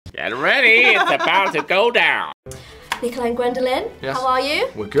Get ready, it's about to go down. Nikolaj and Gwendoline, yes. How are you?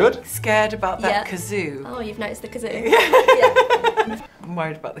 We're good. Scared about that kazoo. Oh, you've noticed the kazoo. Yeah. I'm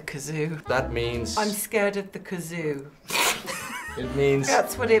worried about the kazoo. That means... I'm scared of the kazoo. It means...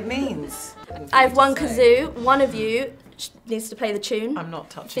 That's what it means. I have one kazoo. One of you needs to play the tune. I'm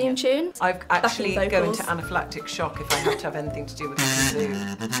not touching Theme it. tune. I actually go vocals. into anaphylactic shock if I have to have anything to do with the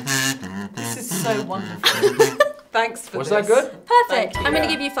kazoo. This is so wonderful. Thanks for Was this. that good? Perfect. I'm going to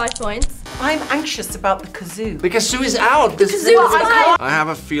give you 5 points. I'm anxious about the kazoo. The kazoo is out. The kazoo is fine. I have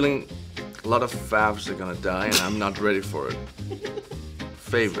a feeling a lot of favs are gonna die and I'm not ready for it.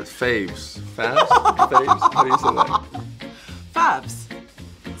 Faves? Faves? Faves? How do you say that? Favs.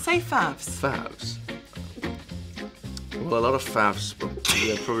 Say favs. Favs. Well, a lot of favs, but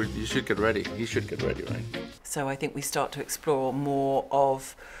yeah, probably you should get ready. You should get ready, right? So I think we start to explore more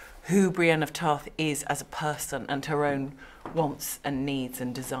of who Brienne of Tarth is as a person and her own wants and needs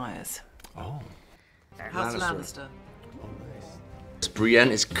and desires. Oh. How's Lannister?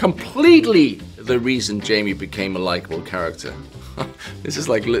 Brienne is completely the reason Jaime became a likable character. This is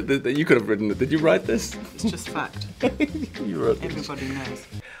like, you could have written it. Did you write this? It's just fact. You wrote this. Everybody knows.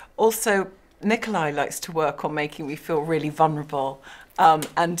 Also, Nikolaj likes to work on making me feel really vulnerable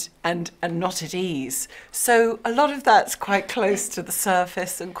and not at ease. So a lot of that's quite close to the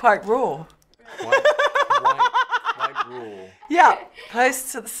surface and quite raw. Quite raw. Yeah,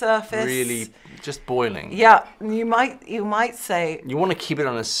 close to the surface. Really, just boiling. Yeah, you might say. You want to keep it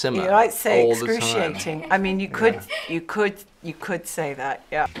on a simmer. You might say all the time. excruciating. I mean, you could say that.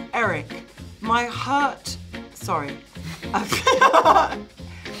 Yeah. Eric, my heart. Sorry.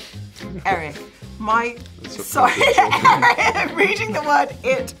 Eric, my. Sorry, Eric, I'm reading the word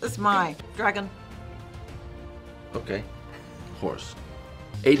it as my dragon. Okay. Horse.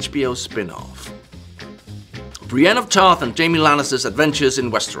 HBO spin-off. Brienne of Tarth and Jaime Lannister's adventures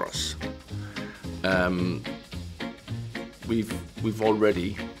in Westeros. We've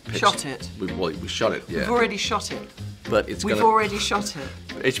already pitched. Shot it. We shot it, yeah. We've already shot it. But it's We've already shot it.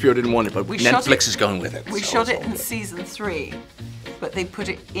 HBO didn't want it, but Netflix is going with it. We so shot it's it all in good. season 3, but they put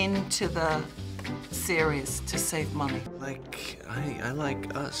it into the series to save money. Like, I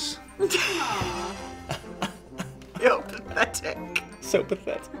like us. You're pathetic. So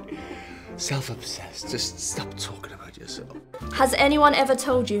pathetic. Self-obsessed. Just stop talking about yourself. Has anyone ever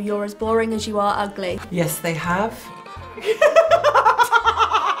told you you're as boring as you are ugly? Yes, they have.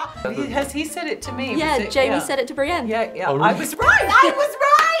 Has he said it to me? Yeah, Jaime said it to Brienne. Yeah, yeah. Oh, really? I was right! I was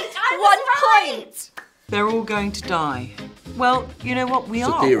right! I was 1 point! They're all going to die. Well, you know what? We It's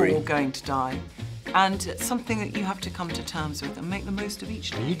a are theory. all going to die. And it's something that you have to come to terms with and make the most of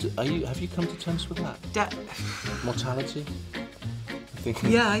each day. Have you come to terms with that? Mortality?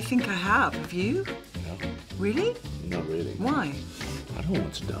 Yeah, I think I have. Have you? No, Really? not really. Why? I don't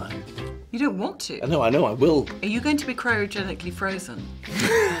want to die. You don't want to? I know, I will. Are you going to be cryogenically frozen?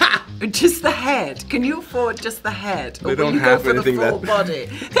 Just the head. Can you afford just the head? Or They don't will you have go for anything the full that- body?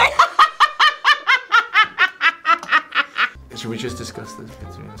 Should we just discuss this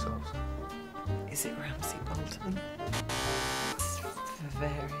between ourselves? Is it Ramsay Bolton?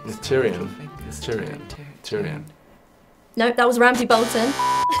 It's Tyrion. It's Tyrion. Tyrion. No, that was Ramsay Bolton.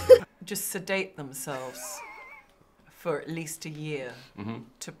 Just sedate themselves for at least a year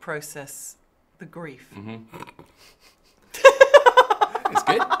to process the grief. It's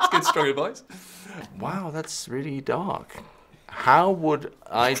good. It's good, strong advice. Wow, that's really dark. How would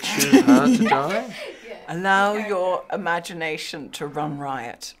I choose her to die? Allow your imagination to run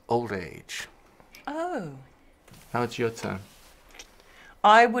riot. Old age. Oh. Now it's your turn.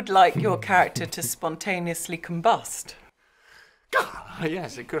 I would like your character to spontaneously combust.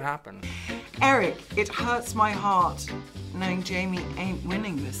 Yes, it could happen. Eric, it hurts my heart knowing Jaime ain't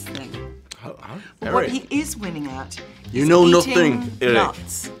winning this thing. But what he is winning at You is know eating nothing, Eric.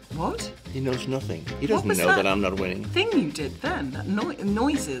 nuts. What? He knows nothing. He What doesn't was know that? that I'm not winning. Thing you did then, that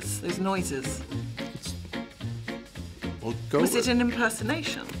noises, those noises. Well, go Was with it an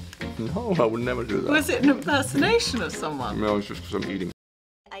impersonation? No, I would never do that. Was it an impersonation of someone? No, it's just because I'm eating.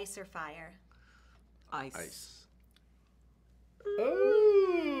 Ice or fire? Ice.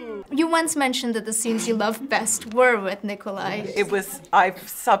 You once mentioned that the scenes you loved best were with Nikolaj. It was. I've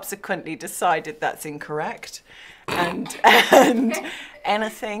subsequently decided that's incorrect, and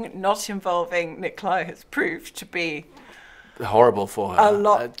anything not involving Nikolaj has proved to be Horrible for her. a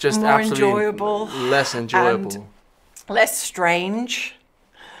lot just more absolutely enjoyable, less enjoyable. and less strange.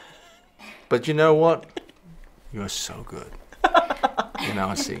 But you know what? You're so good in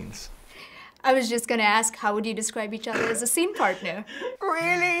our scenes. I was just gonna ask, how would you describe each other as a scene partner?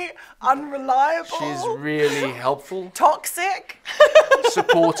 Really unreliable. She's really helpful, toxic.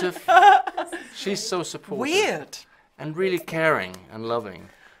 supportive. She's so supportive. Weird. And really caring and loving.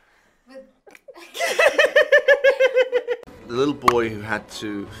 The little boy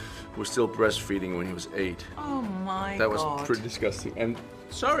who was still breastfeeding when he was 8. Oh my God. That was pretty disgusting. And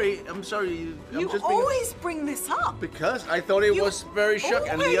I'm sorry. You always bring this up. Because I thought it was very shocking.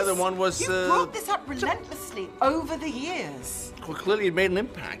 And the other one was... You've brought this up relentlessly over the years. Well, clearly it made an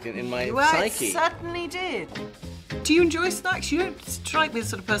impact in my psyche. It certainly did. Do you enjoy snacks? You don't strike me as the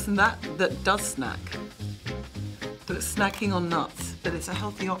sort of person that does snack. That's snacking on nuts, but it's a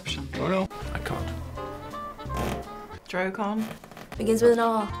healthy option. Oh no, I can't. Drogon? Begins with an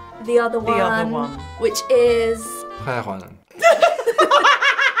R. The other one. Which is...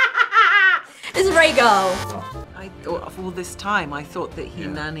 It's Rhaegal. I thought of all this time, I thought that he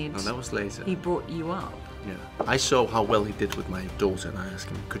nannied... No, that was later. He brought you up. Yeah. I saw how well he did with my daughter and I asked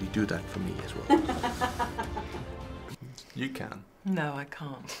him, could he do that for me as well? You can. No, I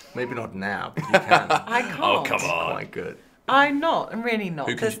can't. Maybe not now, but you can. I can't. Oh, come on. Quite good. I'm not. I'm really not.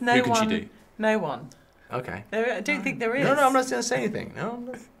 Who can, There's no who can one. she do? No one. Okay. I don't think there is. No, I'm not going to say anything. No, I'm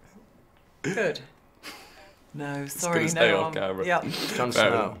not. Good. No, sorry, It's gonna stay no. off camera. Yeah. Jon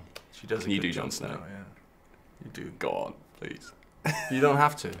Snow. She does. You do Jon Snow. Yeah. You do. Go on, please. You don't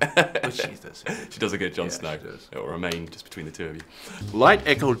have to. But she does. She does a good Jon Yeah, Snow. she does. It will remain just between the two of you. Light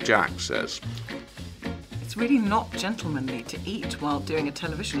Echo Jack says, It's really not gentlemanly to eat while doing a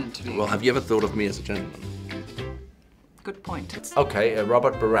television interview. well, have you ever thought of me as a gentleman? Good point. Okay,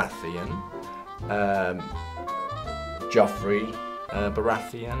 Robert Baratheon, Joffrey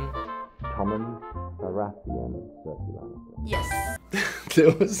Baratheon, Tommen Baratheon. Yes.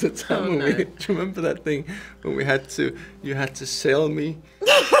 There was a time when no. do you remember that thing when you had to sell me?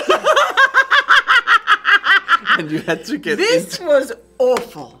 And you had to get This was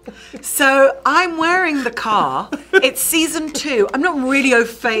awful. So I'm wearing the car. It's season 2. I'm not really au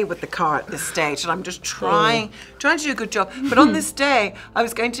fait with the car at this stage, and I'm just trying to do a good job. But on this day, I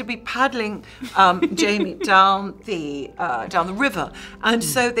was going to be paddling Jamie down the river, and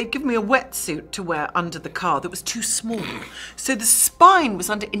so they'd given me a wetsuit to wear under the car that was too small. So the spine was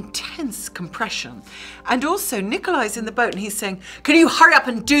under intense compression, and also Nikolaj's in the boat, and he's saying, "Can you hurry up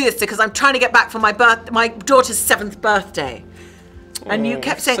and do this because I'm trying to get back for my daughter's 7th birthday." And you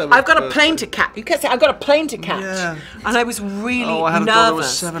kept saying, "I've got a plane to catch." You kept saying, "I've got a plane to catch." Yeah. And I was really I had a nervous. daughter with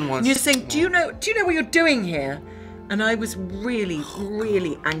 7 once. And you're saying, "Do you know what you're doing here?" And I was really,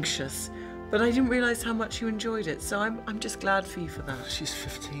 really anxious. But I didn't realise how much you enjoyed it. So I'm just glad for you for that. She's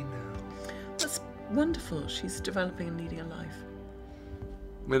 15 now. That's wonderful. She's developing and leading a life.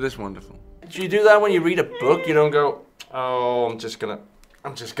 It is wonderful. Do you do that when you read a book? You don't go, "Oh, I'm just gonna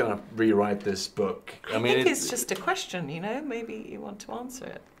rewrite this book." I think it's just a question, you know? Maybe you want to answer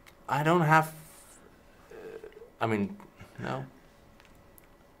it. I don't have. No.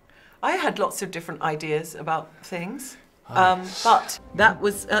 I had lots of different ideas about things. But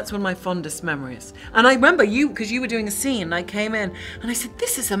that's one of my fondest memories. And I remember because you were doing a scene, and I came in and I said,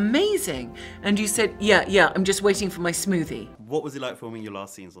 "This is amazing." And you said, yeah, I'm just waiting for my smoothie. What was it like filming your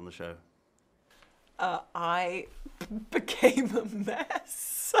last scenes on the show? I became a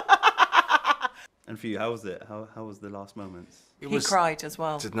mess. And for you, how was it? How was the last moments? He cried as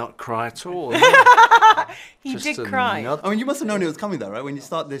well. Did not cry at all. He Just did a cry. nod. I mean, you must have known it was coming, though, right? When you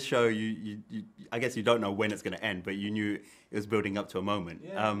start this show, you I guess you don't know when it's going to end, but you knew it was building up to a moment.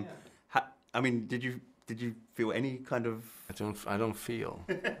 I mean, did you feel any kind of? I don't feel.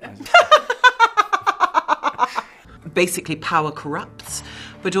 Basically, power corrupts,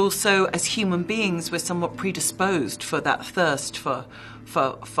 but also as human beings, we're somewhat predisposed for that thirst for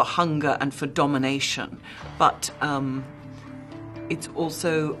hunger and for domination. But it's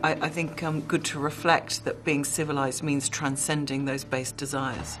also, I think, good to reflect that being civilized means transcending those base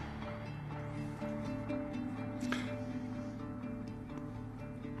desires.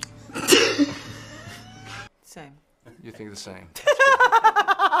 Same. You think the same?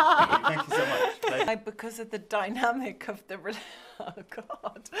 Thank you so much. Because of the dynamic of the oh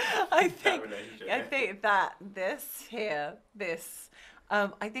God, I think that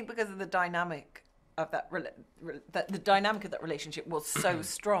I think because of the dynamic of that the dynamic of that relationship was so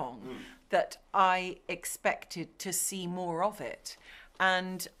strong that I expected to see more of it,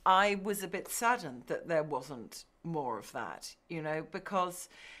 and I was a bit saddened that there wasn't more of that, you know, because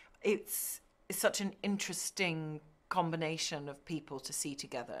it's such an interesting combination of people to see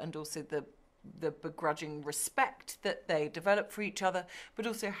together, and also the begrudging respect that they develop for each other, but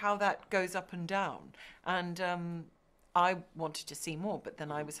also how that goes up and down. And I wanted to see more, but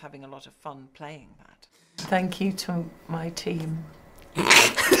then I was having a lot of fun playing that. Thank you to my team.